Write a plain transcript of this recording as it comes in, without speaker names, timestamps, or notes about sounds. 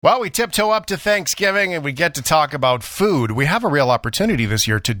Well, we tiptoe up to Thanksgiving and we get to talk about food. We have a real opportunity this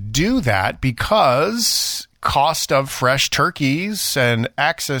year to do that because cost of fresh turkeys and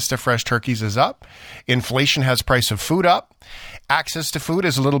access to fresh turkeys is up. Inflation has price of food up. Access to food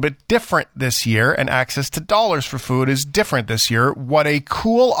is a little bit different this year, and access to dollars for food is different this year. What a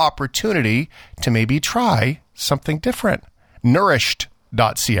cool opportunity to maybe try something different.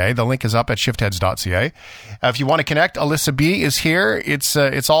 Nourished.ca. The link is up at shiftheads.ca. If you want to connect, Alyssa B is here.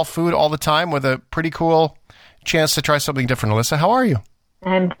 It's all food all the time with a pretty cool chance to try something different. Alyssa, how are you?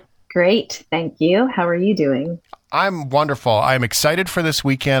 I'm great. Thank you. How are you doing? I'm wonderful. I'm excited for this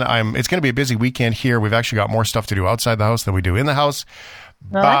weekend. It's going to be a busy weekend here. We've actually got more stuff to do outside the house than we do in the house.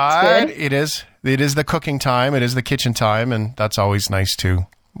 Well, but that's good. it is the cooking time. It is the kitchen time, and that's always nice too.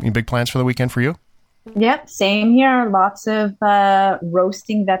 Any big plans for the weekend for you? Yep, same here. Lots of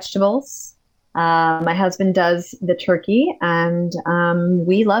roasting vegetables. My husband does the turkey, and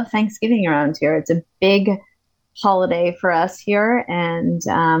we love Thanksgiving around here. It's a big holiday for us here, and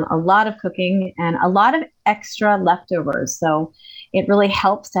a lot of cooking and a lot of extra leftovers. So it really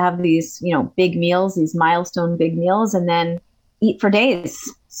helps to have these, big meals, these milestone big meals, and then eat for days.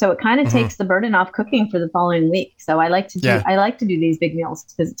 So it kind of takes the burden off cooking for the following week. So I like to do these big meals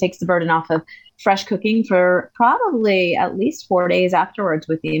because it takes the burden off of fresh cooking for probably at least 4 days afterwards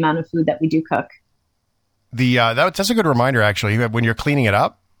with the amount of food that we do cook. That's a good reminder, actually. When you're cleaning it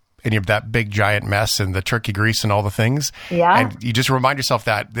up and you have that big giant mess and the turkey grease and all the things, and you just remind yourself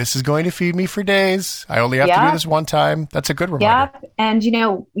that this is going to feed me for days. I only have to do this one time. That's a good reminder. Yeah, and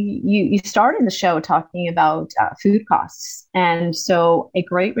you started the show talking about food costs, and so a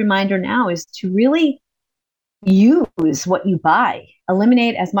great reminder now is to really use what you buy.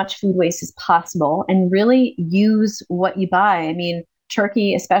 Eliminate as much food waste as possible and really use what you buy. I mean,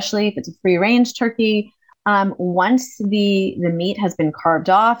 turkey, especially if it's a free range turkey, once the meat has been carved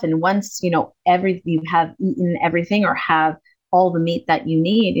off and once, you have eaten everything or have all the meat that you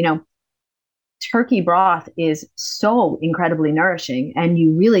need, turkey broth is so incredibly nourishing, and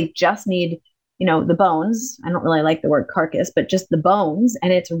you really just need, the bones. I don't really like the word carcass, but just the bones.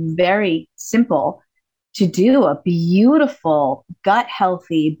 And it's very simple to do a beautiful gut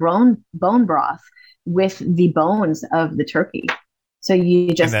healthy bone broth with the bones of the turkey. So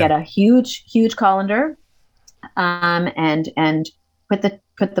you just get a huge colander, and put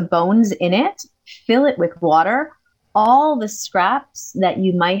the bones in it, fill it with water. All the scraps that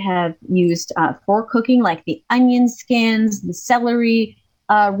you might have used for cooking, like the onion skins, the celery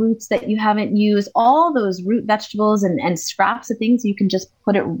roots that you haven't used, all those root vegetables and scraps of things, you can just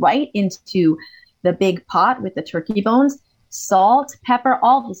put it right into the big pot with the turkey bones, salt, pepper,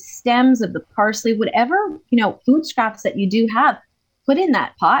 all the stems of the parsley, whatever, food scraps that you do have, put in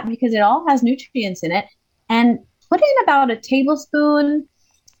that pot because it all has nutrients in it, and put in about a tablespoon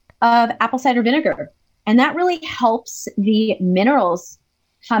of apple cider vinegar. And that really helps the minerals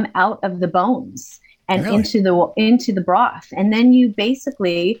come out of the bones and into the broth. And then you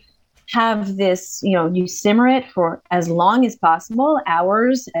basically have this, you simmer it for as long as possible,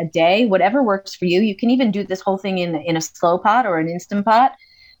 hours, a day, whatever works for you. You can even do this whole thing in a slow pot or an Instant Pot.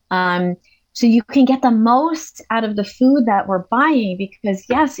 So you can get the most out of the food that we're buying, because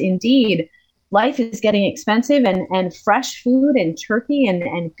yes, indeed, life is getting expensive, and fresh food and turkey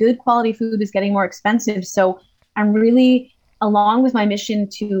and good quality food is getting more expensive. So I'm really, along with my mission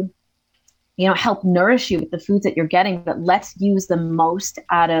to, help nourish you with the foods that you're getting, but let's use the most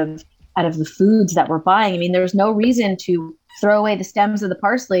out of the foods that we're buying. I mean, there's no reason to throw away the stems of the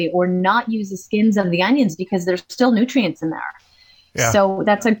parsley or not use the skins of the onions, because there's still nutrients in there. Yeah. So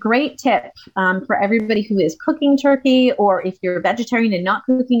that's a great tip for everybody who is cooking turkey, or if you're a vegetarian and not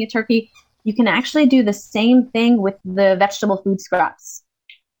cooking a turkey, you can actually do the same thing with the vegetable food scraps.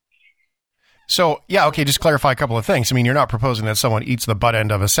 So, just clarify a couple of things. I mean, you're not proposing that someone eats the butt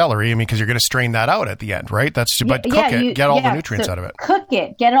end of a celery, because you're going to strain that out at the end, right? Cook it, get all the nutrients out of it. Cook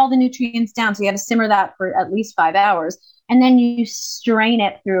it, get all the nutrients down. So you have to simmer that for at least 5 hours. And then you strain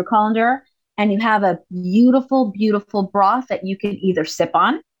it through a colander, and you have a beautiful, beautiful broth that you can either sip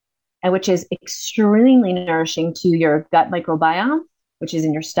on, and which is extremely nourishing to your gut microbiome, which is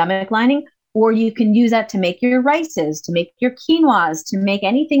in your stomach lining, or you can use that to make your rices, to make your quinoas, to make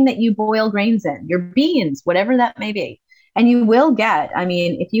anything that you boil grains in, your beans, whatever that may be. And you will get,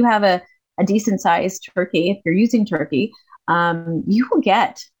 if you have a decent sized turkey, if you're using turkey, you will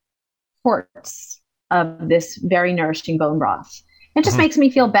get quarts of this very nourishing bone broth. It just makes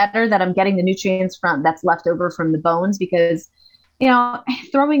me feel better that I'm getting the nutrients that's left over from the bones, because,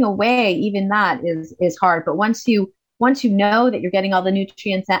 throwing away even that is hard. But once you once you know that you're getting all the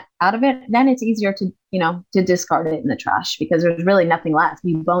nutrients out of it, then it's easier to, to discard it in the trash because there's really nothing left.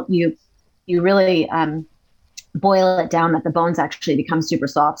 You really boil it down that the bones actually become super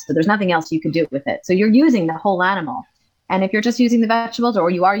soft. So there's nothing else you could do with it. So you're using the whole animal. And if you're just using the vegetables, or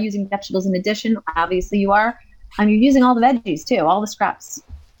you are using vegetables in addition, obviously you are, and you're using all the veggies too, all the scraps.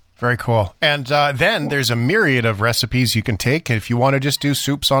 Very cool. And then there's a myriad of recipes you can take. If you want to just do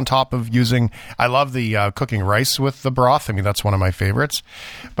soups on top of using, I love the cooking rice with the broth. I mean, that's one of my favorites.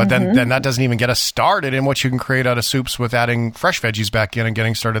 But then that doesn't even get us started in what you can create out of soups with adding fresh veggies back in and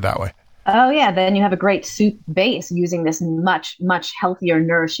getting started that way. Oh, yeah. Then you have a great soup base using this much, much healthier,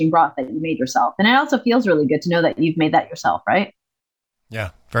 nourishing broth that you made yourself. And it also feels really good to know that you've made that yourself, right?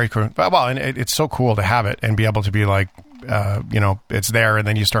 Yeah, very cool. Well, and it's so cool to have it and be able to be like, it's there, and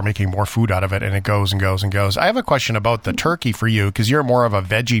then you start making more food out of it, and it goes and goes and goes. I have a question about the turkey for you, because you're more of a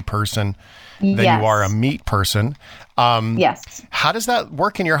veggie person than you are a meat person. Yes. How does that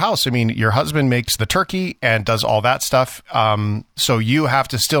work in your house? I mean, your husband makes the turkey and does all that stuff. So you have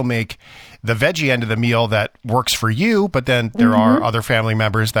to still make the veggie end of the meal that works for you, but then there are other family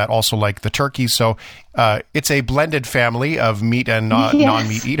members that also like the turkey. So it's a blended family of meat and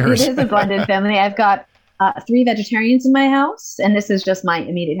non-meat eaters. It is a blended family. I've got 3 vegetarians in my house, and this is just my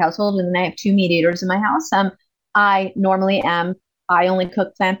immediate household. And then I have 2 meat eaters in my house. I only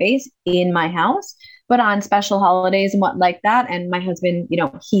cook plant-based in my house, but on special holidays and what like that. And my husband,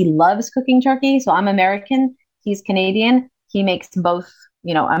 he loves cooking turkey. So I'm American. He's Canadian. He makes both,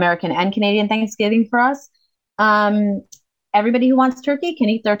 American and Canadian Thanksgiving for us. Everybody who wants turkey can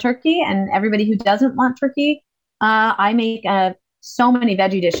eat their turkey, and everybody who doesn't want turkey, I make so many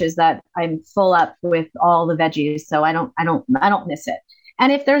veggie dishes that I'm full up with all the veggies. So I don't miss it.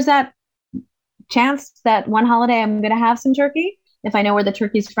 And if there's that chance that one holiday I'm going to have some turkey, if I know where the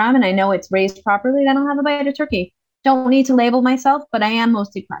turkey's from and I know it's raised properly, then I'll have a bite of turkey. Don't need to label myself, but I am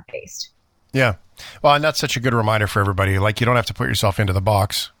mostly plant-based. Yeah. Well, and that's such a good reminder for everybody. Like, you don't have to put yourself into the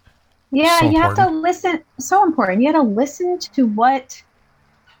box. Yeah, so you have to listen. So important. You have to listen to what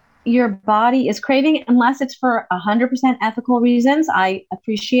your body is craving, unless it's for 100% ethical reasons. I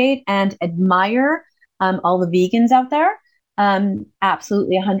appreciate and admire all the vegans out there.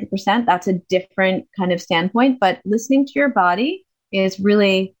 Absolutely 100%. That's a different kind of standpoint, but listening to your body is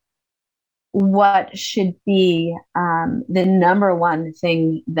really what should be the number one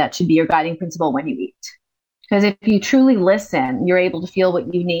thing that should be your guiding principle when you eat. Because if you truly listen, you're able to feel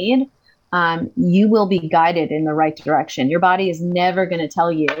what you need. You will be guided in the right direction. Your body is never going to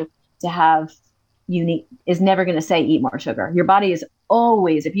tell you is never going to say eat more sugar. Your body is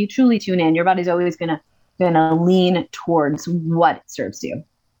always, if you truly tune in, your body's always going to lean towards what serves you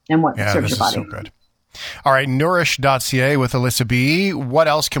and what serves your body. So good. All right, nourish.ca with Alyssa B. What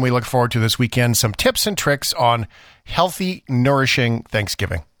else can we look forward to this weekend? Some tips and tricks on healthy, nourishing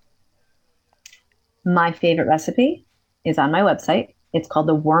Thanksgiving. My favorite recipe is on my website. It's called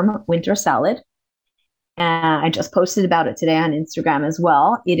the Warm Winter Salad. And I just posted about it today on Instagram as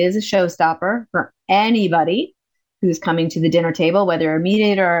well. It is a showstopper for anybody who's coming to the dinner table, whether you're a meat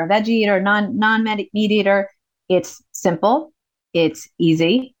eater or a veggie eater, non-meat eater. It's simple, it's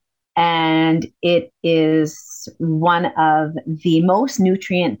easy, and it is one of the most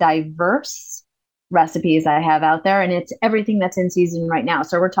nutrient diverse recipes I have out there. And it's everything that's in season right now.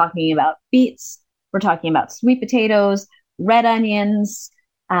 So we're talking about beets, we're talking about sweet potatoes, red onions,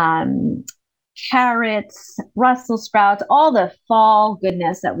 carrots, Brussels sprouts, all the fall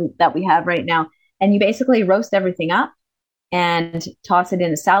goodness that we have right now. And you basically roast everything up and toss it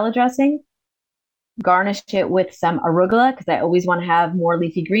in a salad dressing, garnish it with some arugula, because I always want to have more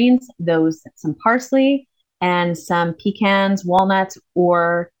leafy greens, some parsley and some pecans, walnuts,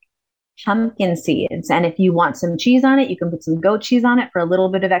 or pumpkin seeds. And if you want some cheese on it, you can put some goat cheese on it for a little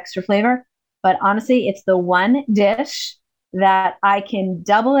bit of extra flavor. But honestly, it's the one dish that I can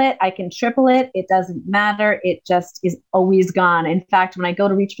double it, I can triple it. It doesn't matter. It just is always gone. In fact, when I go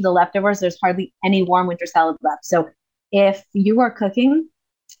to reach for the leftovers, there's hardly any warm winter salad left. So if you are cooking,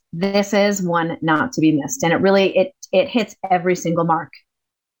 this is one not to be missed. And it really, it hits every single mark.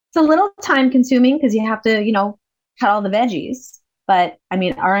 It's a little time consuming because you have to, cut all the veggies. But I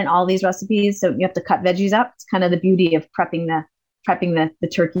mean, aren't all these recipes? So you have to cut veggies up. It's kind of the beauty of prepping the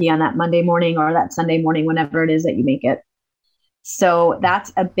turkey on that Monday morning or that Sunday morning, whenever it is that you make it. So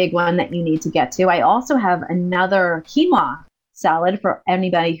that's a big one that you need to get to. I also have another quinoa salad for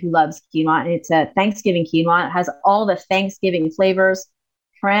anybody who loves quinoa. And it's a Thanksgiving quinoa. It has all the Thanksgiving flavors: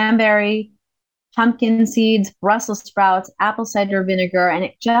 cranberry, pumpkin seeds, Brussels sprouts, apple cider vinegar, and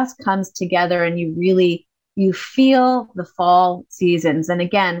it just comes together and you feel the fall seasons. And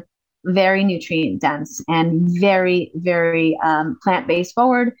again, very nutrient dense and very, very plant-based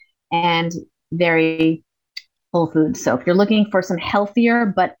forward and very whole foods. So if you're looking for some healthier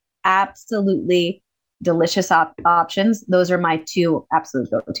but absolutely delicious options, those are my two absolute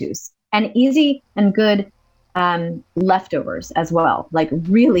go-tos. And easy and good leftovers as well, like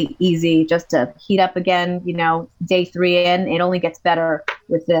really easy just to heat up again, day 3 in. It only gets better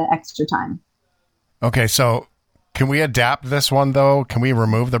with the extra time. Okay, so can we adapt this one, though? Can we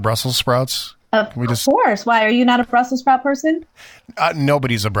remove the Brussels sprouts? Of course. Why? Are you not a Brussels sprout person?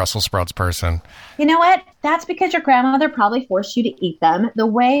 Nobody's a Brussels sprouts person. You know what? That's because your grandmother probably forced you to eat them. The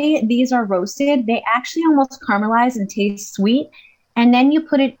way these are roasted, they actually almost caramelize and taste sweet. And then you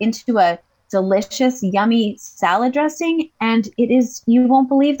put it into a delicious, yummy salad dressing, and you won't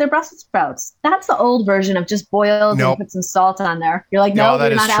believe they're Brussels sprouts. That's the old version of just boiled and put some salt on there. You're like, no,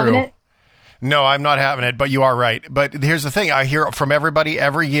 you're not having it. No, I'm not having it, but you are right. But here's the thing. I hear from everybody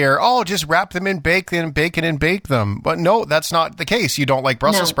every year, just wrap them in bacon and bake them. But no, that's not the case. You don't like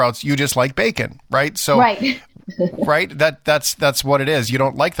Brussels sprouts. You just like bacon, right? So, right. Right? That's what it is. You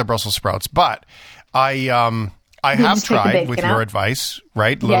don't like the Brussels sprouts. But I have tried with your advice,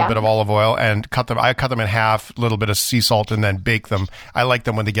 right? A little bit of olive oil and cut them. I cut them in half, a little bit of sea salt, and then bake them. I like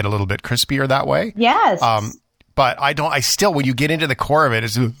them when they get a little bit crispier that way. Yes. But I still, when you get into the core of it,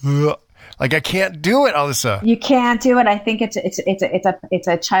 it's like, I can't do it, Alyssa. You can't do it. I think it's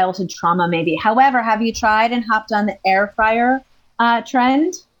a childhood trauma, maybe. However, have you tried and hopped on the air fryer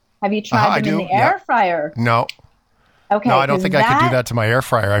trend? Have you tried them in the air fryer? No. Okay. No, I don't think I could do that to my air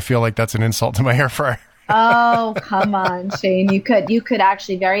fryer. I feel like that's an insult to my air fryer. Oh, come on, Shane. You could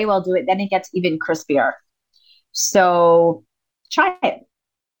actually very well do it. Then it gets even crispier. So try it.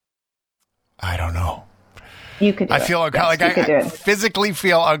 I don't know. You could do it. I feel I physically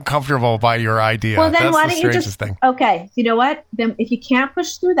feel uncomfortable by your idea. Well, then that's why the don't you strangest thing. Okay, you know what? Then if you can't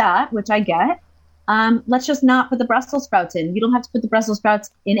push through that, which I get, let's just not put the Brussels sprouts in. You don't have to put the Brussels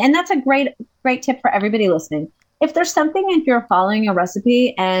sprouts in. And that's a great tip for everybody listening. If there's something, if you're following a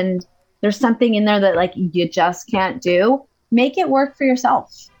recipe and there's something in there that like you just can't do, make it work for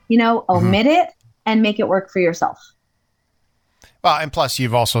yourself. Omit it and make it work for yourself. Well, and plus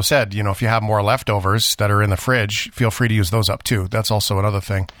you've also said, if you have more leftovers that are in the fridge, feel free to use those up too. That's also another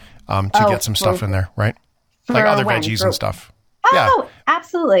thing to get some stuff in there, right? Like other veggies and stuff. Oh,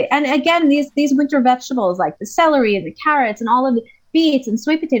 absolutely. And again, these winter vegetables like the celery and the carrots and all of the beets and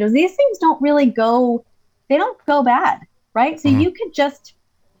sweet potatoes, these things don't go bad, right? So you could just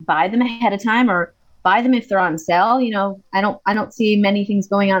buy them ahead of time or buy them if they're on sale. I don't see many things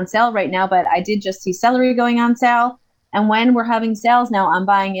going on sale right now, but I did just see celery going on sale. And when we're having sales now, I'm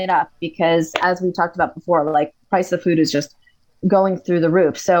buying it up because, as we talked about before, like price of food is just going through the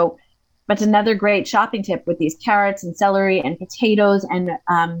roof. So that's another great shopping tip with these carrots and celery and potatoes and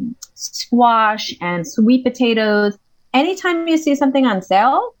squash and sweet potatoes. Anytime you see something on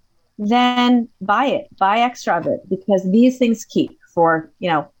sale, then buy it. Buy extra of it because these things keep for,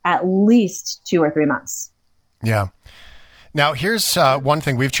 at least 2 or 3 months. Yeah. Now, here's one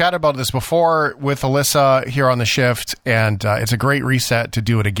thing. We've chatted about this before with Alyssa here on the shift, and it's a great reset to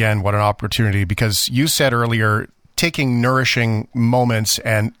do it again. What an opportunity, because you said earlier, taking nourishing moments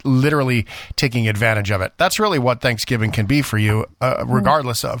and literally taking advantage of it. That's really what Thanksgiving can be for you,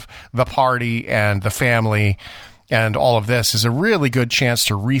 regardless of the party and the family and all of this, is a really good chance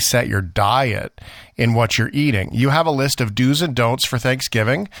to reset your diet in what you're eating. You have a list of do's and don'ts for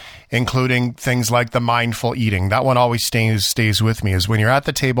Thanksgiving, including things like the mindful eating. That one always stays with me, is when you're at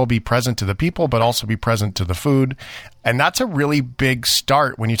the table, be present to the people, but also be present to the food. And that's a really big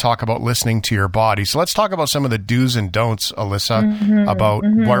start when you talk about listening to your body. So let's talk about some of the do's and don'ts, Alyssa, about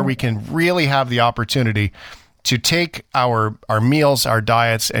where we can really have the opportunity to take our meals, our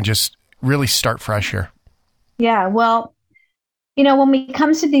diets, and just really start fresh here. Yeah, well, when it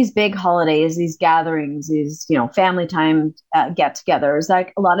comes to these big holidays, these gatherings, these, family time get-togethers,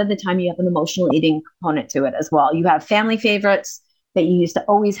 like a lot of the time you have an emotional eating component to it as well. You have family favorites that you used to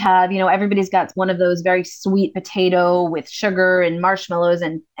always have. Everybody's got one of those very sweet potato with sugar and marshmallows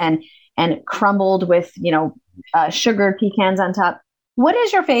and crumbled with, sugared pecans on top. What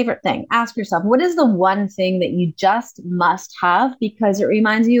is your favorite thing? Ask yourself, what is the one thing that you just must have because it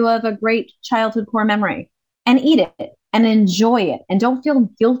reminds you of a great childhood core memory? And eat it and enjoy it and don't feel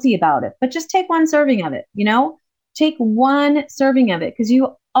guilty about it, but just take one serving of it, take one serving of it because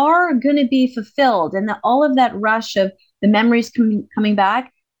you are going to be fulfilled. And all of that rush of the memories coming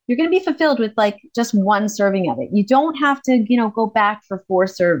back, you're going to be fulfilled with like just one serving of it. You don't have to, go back for 4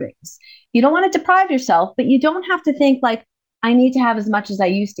 servings. You don't want to deprive yourself, but you don't have to think like, I need to have as much as I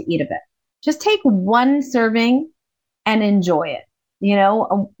used to eat of it. Just take one serving and enjoy it.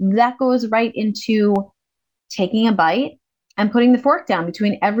 That goes right into taking a bite and putting the fork down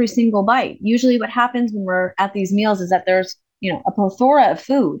between every single bite. Usually what happens when we're at these meals is that there's, a plethora of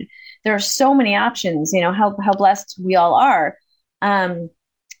food. There are so many options, how blessed we all are.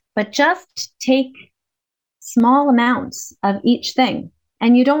 But just take small amounts of each thing,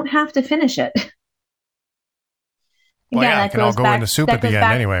 and you don't have to finish it. Well, yeah, it can all go into soup at the end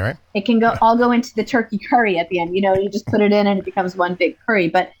anyway, right? It can all go into the turkey curry at the end. You just put it in and it becomes one big curry.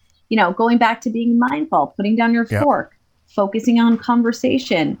 But, going back to being mindful, putting down your fork, focusing on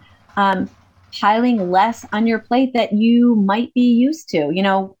conversation, piling less on your plate that you might be used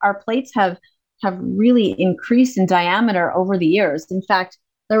to. Our plates have really increased in diameter over the years. In fact,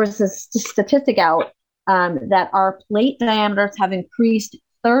 there was a statistic out that our plate diameters have increased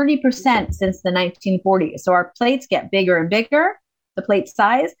 30% since the 1940s. So our plates get bigger and bigger, the plate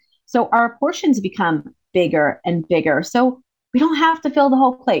size. So our portions become bigger and bigger. So we don't have to fill the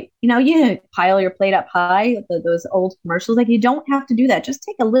whole plate. You pile your plate up high, those old commercials, you don't have to do that. Just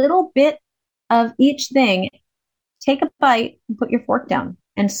take a little bit of each thing, take a bite and put your fork down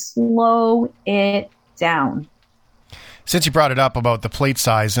and slow it down. Since you brought it up about the plate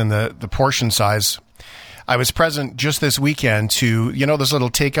size and the portion size, I was present just this weekend to, those little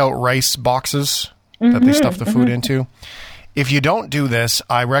takeout rice boxes that they stuff the food into. If you don't do this,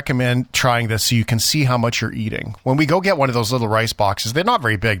 I recommend trying this so you can see how much you're eating. When we go get one of those little rice boxes, they're not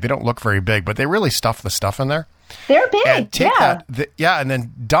very big. They don't look very big, but they really stuff the stuff in there. They're big, and take and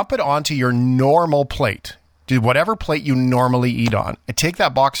then dump it onto your normal plate. Do whatever plate you normally eat on, and take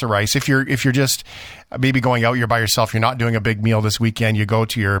that box of rice. If you're just maybe going out, you're by yourself, you're not doing a big meal this weekend, you go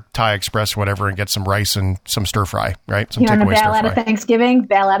to your Thai Express or whatever and get some rice and some stir fry, right? Some takeaway stir fry. You want to bail out of Thanksgiving?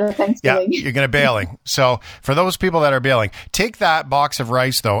 Bail out of Thanksgiving. Yeah, you're going to bailing. So for those people that are bailing, take that box of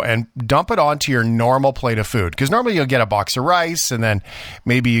rice though and dump it onto your normal plate of food. Because normally you'll get a box of rice and then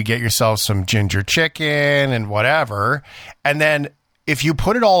maybe you get yourself some ginger chicken and whatever. And then if you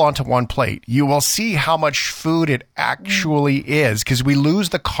put it all onto one plate, you will see how much food it actually is, because we lose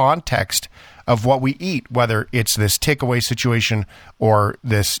the context of what we eat, whether it's this takeaway situation or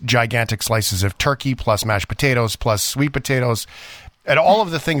this gigantic slices of turkey plus mashed potatoes plus sweet potatoes and all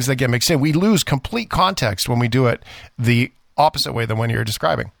of the things that get mixed in. We lose complete context when we do it the opposite way than when you're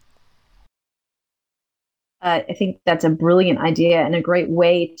describing. I think that's a brilliant idea and a great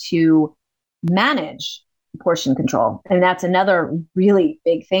way to manage portion control. And that's another really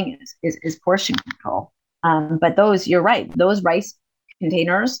big thing is portion control. But you're right, those rice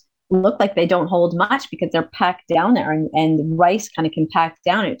containers look like they don't hold much because they're packed down there, and rice kind of can pack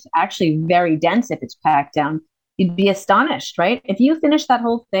down. It's actually very dense if it's packed down. You'd be astonished, right? If you finish that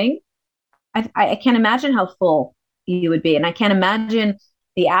whole thing, I can't imagine how full you would be. And I can't imagine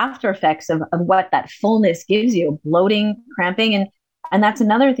the after effects of what that fullness gives you, bloating, cramping. And that's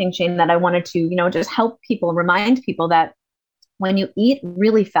another thing, Shane, that I wanted to, just help people, remind people that when you eat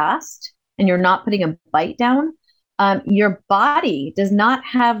really fast and you're not putting a bite down, your body does not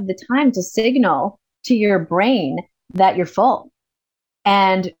have the time to signal to your brain that you're full.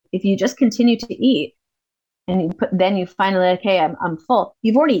 And if you just continue to eat and then you finally, okay, I'm full,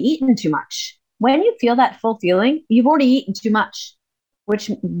 you've already eaten too much. When you feel that full feeling, you've already eaten too much, which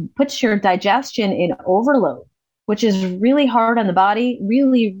puts your digestion in overload, which is really hard on the body,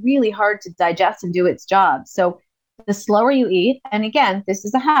 really, really hard to digest and do its job. So the slower you eat, and again, this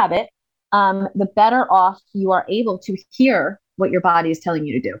is a habit, the better off you are able to hear what your body is telling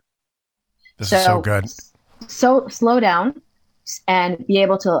you to do. This is so good. So slow down and be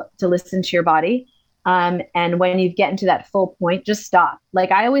able to listen to your body. And when you get into that full point, just stop.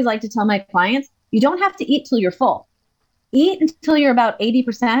 Like I always like to tell my clients, you don't have to eat till you're full. Eat until you're about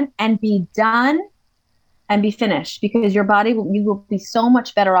 80% and be done and be finished, because your body you will be so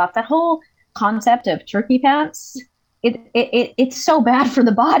much better off. That whole concept of turkey pants, it's so bad for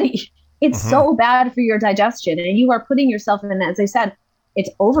the body. It's so bad for your digestion, and you are putting yourself in, as I said, it's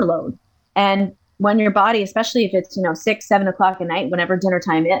overload. And when your body, especially if it's 6, 7 o'clock at night, whenever dinner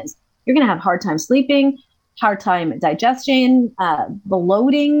time is, you're going to have a hard time sleeping, hard time digestion,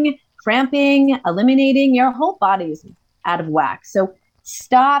 bloating, cramping, eliminating. Your whole body is out of whack. So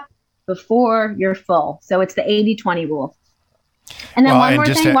stop before you're full. So it's the 80-20 rule. And then one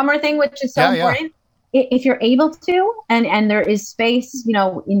more thing, which is so important. Yeah. If you're able to, and there is space, in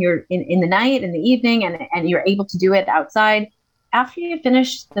the night, in the evening, and you're able to do it outside, after you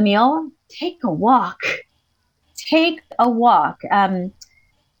finish the meal, take a walk. Take a walk.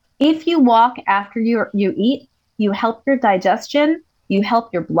 If you walk after you eat, you help your digestion, you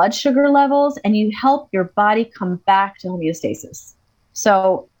help your blood sugar levels, and you help your body come back to homeostasis.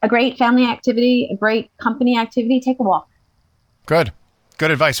 So a great family activity, a great company activity, take a walk. Good.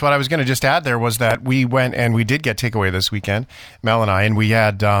 Good advice. What I was going to just add there was that we went and we did get takeaway this weekend, Mel and I, and we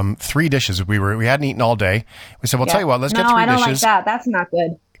had 3 dishes. We hadn't eaten all day. We said, well, tell you what, let's get 3 dishes. No, I don't like that. That's not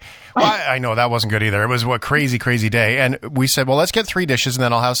good. Well, I know that wasn't good either. It was a crazy, crazy day. And we said, well, let's get 3 dishes and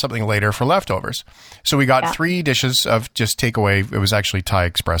then I'll have something later for leftovers. So we got 3 dishes of just takeaway. It was actually Thai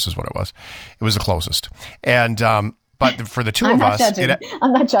Express is what it was. It was the closest. And, but for the 2 of us,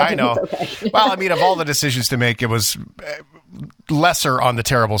 I'm not judging. I know. It's okay. Well, I mean, of all the decisions to make, it was lesser on the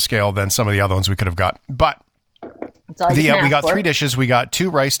terrible scale than some of the other ones we could have got. But we got 3 dishes. We got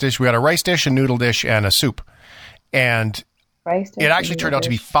 2 rice dishes. We got a rice dish, a noodle dish, and a soup. And it actually turned out to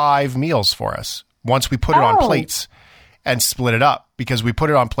be 5 meals for us once we put it on plates and split it up, because we put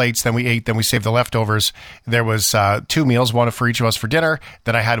it on plates, then we ate, then we saved the leftovers. There was 2 meals, one for each of us for dinner.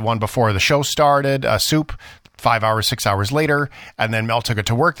 Then I had one before the show started, a soup, 5 hours, 6 hours later. And then Mel took it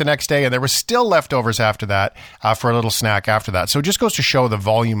to work the next day. And there was still leftovers after that for a little snack after that. So it just goes to show the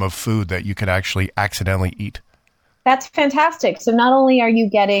volume of food that you can actually accidentally eat. That's fantastic. So not only are you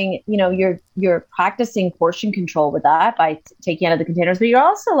getting, you're practicing portion control with that by taking out of the containers, but you're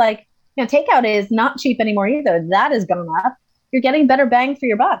also like, takeout is not cheap anymore either. That has gone up. You're getting better bang for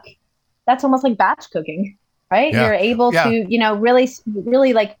your buck. That's almost like batch cooking, right? Yeah. You're able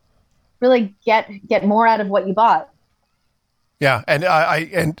to, really get more out of what you bought. Yeah. And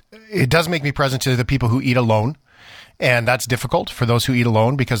and it does make me present to the people who eat alone. And that's difficult for those who eat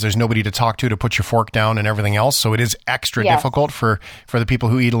alone because there's nobody to talk to put your fork down and everything else. So it is extra difficult for the people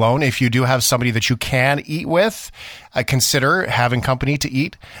who eat alone. If you do have somebody that you can eat with, consider having company to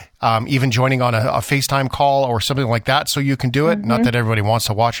eat, even joining on a FaceTime call or something like that so you can do it. Mm-hmm. Not that everybody wants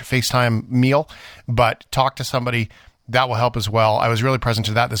to watch a FaceTime meal, but talk to somebody. That will help as well. I was really present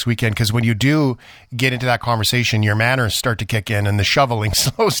to that this weekend because when you do get into that conversation, your manners start to kick in and the shoveling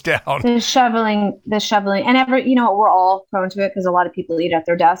slows down. The shoveling, and we're all prone to it because a lot of people eat at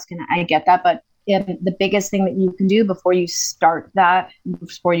their desk, and I get that. But the biggest thing that you can do before you start that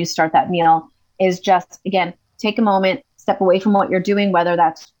meal is just, again, take a moment, step away from what you're doing, whether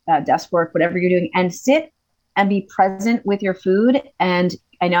that's desk work, whatever you're doing, and sit and be present with your food. And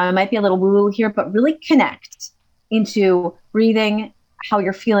I know I might be a little woo-woo here, but really connect into breathing, how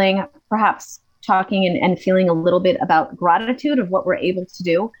you're feeling, perhaps talking and feeling a little bit about gratitude of what we're able to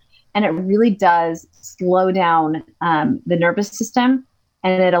do. And it really does slow down the nervous system,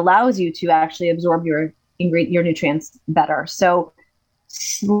 and it allows you to actually absorb your nutrients better. So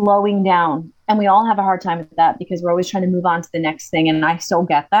slowing down, and we all have a hard time with that because we're always trying to move on to the next thing. And I so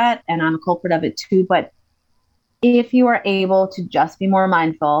get that, and I'm a culprit of it too. But if you are able to just be more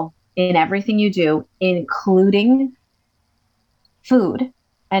mindful in everything you do, including food,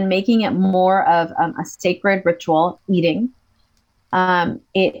 and making it more of a sacred ritual, eating,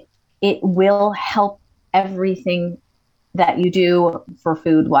 it will help everything that you do for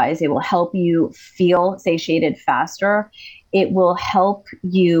food wise. It will help you feel satiated faster. It will help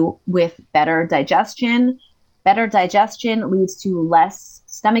you with better digestion. Better digestion leads to less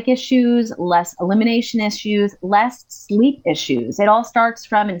stomach issues, less elimination issues, less sleep issues. It all starts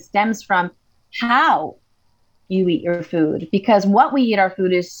from and stems from how you eat your food, because what we eat our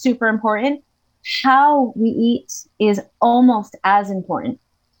food is super important. How we eat is almost as important.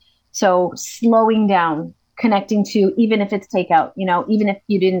 So slowing down, connecting to, even if it's takeout, even if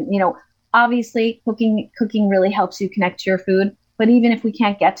you didn't, obviously cooking really helps you connect to your food. But even if we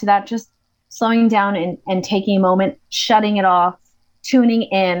can't get to that, just slowing down and taking a moment, shutting it off, tuning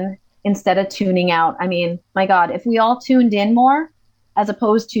in instead of tuning out. I mean, my God, if we all tuned in more as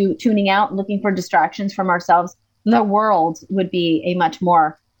opposed to tuning out and looking for distractions from ourselves, the world would be a much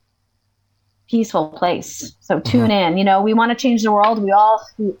more peaceful place. So tune in. We want to change the world. We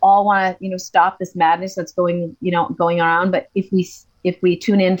all want to, stop this madness that's going around. But if we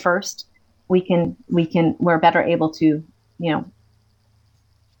tune in first, we're better able to,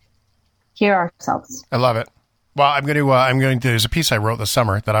 hear ourselves. I love it. Well, I'm going to, there's a piece I wrote this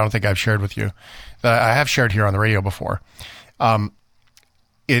summer that I don't think I've shared with you, that I have shared here on the radio before.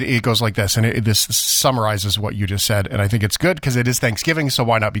 It goes like this, and this summarizes what you just said. And I think it's good because it is Thanksgiving. So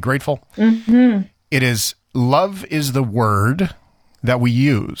why not be grateful? Mm-hmm. It is, love is the word that we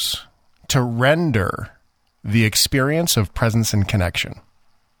use to render the experience of presence and connection.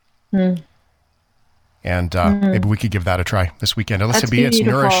 Mm. And maybe we could give that a try this weekend. Alyssa B, it's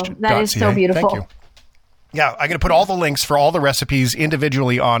nourished.ca. That is so beautiful. Thank you. Yeah, I'm going to put all the links for all the recipes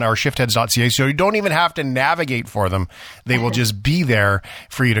individually on our shiftheads.ca, so you don't even have to navigate for them. They will just be there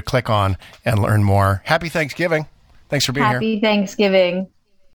for you to click on and learn more. Happy Thanksgiving. Thanks for being here. Happy Thanksgiving.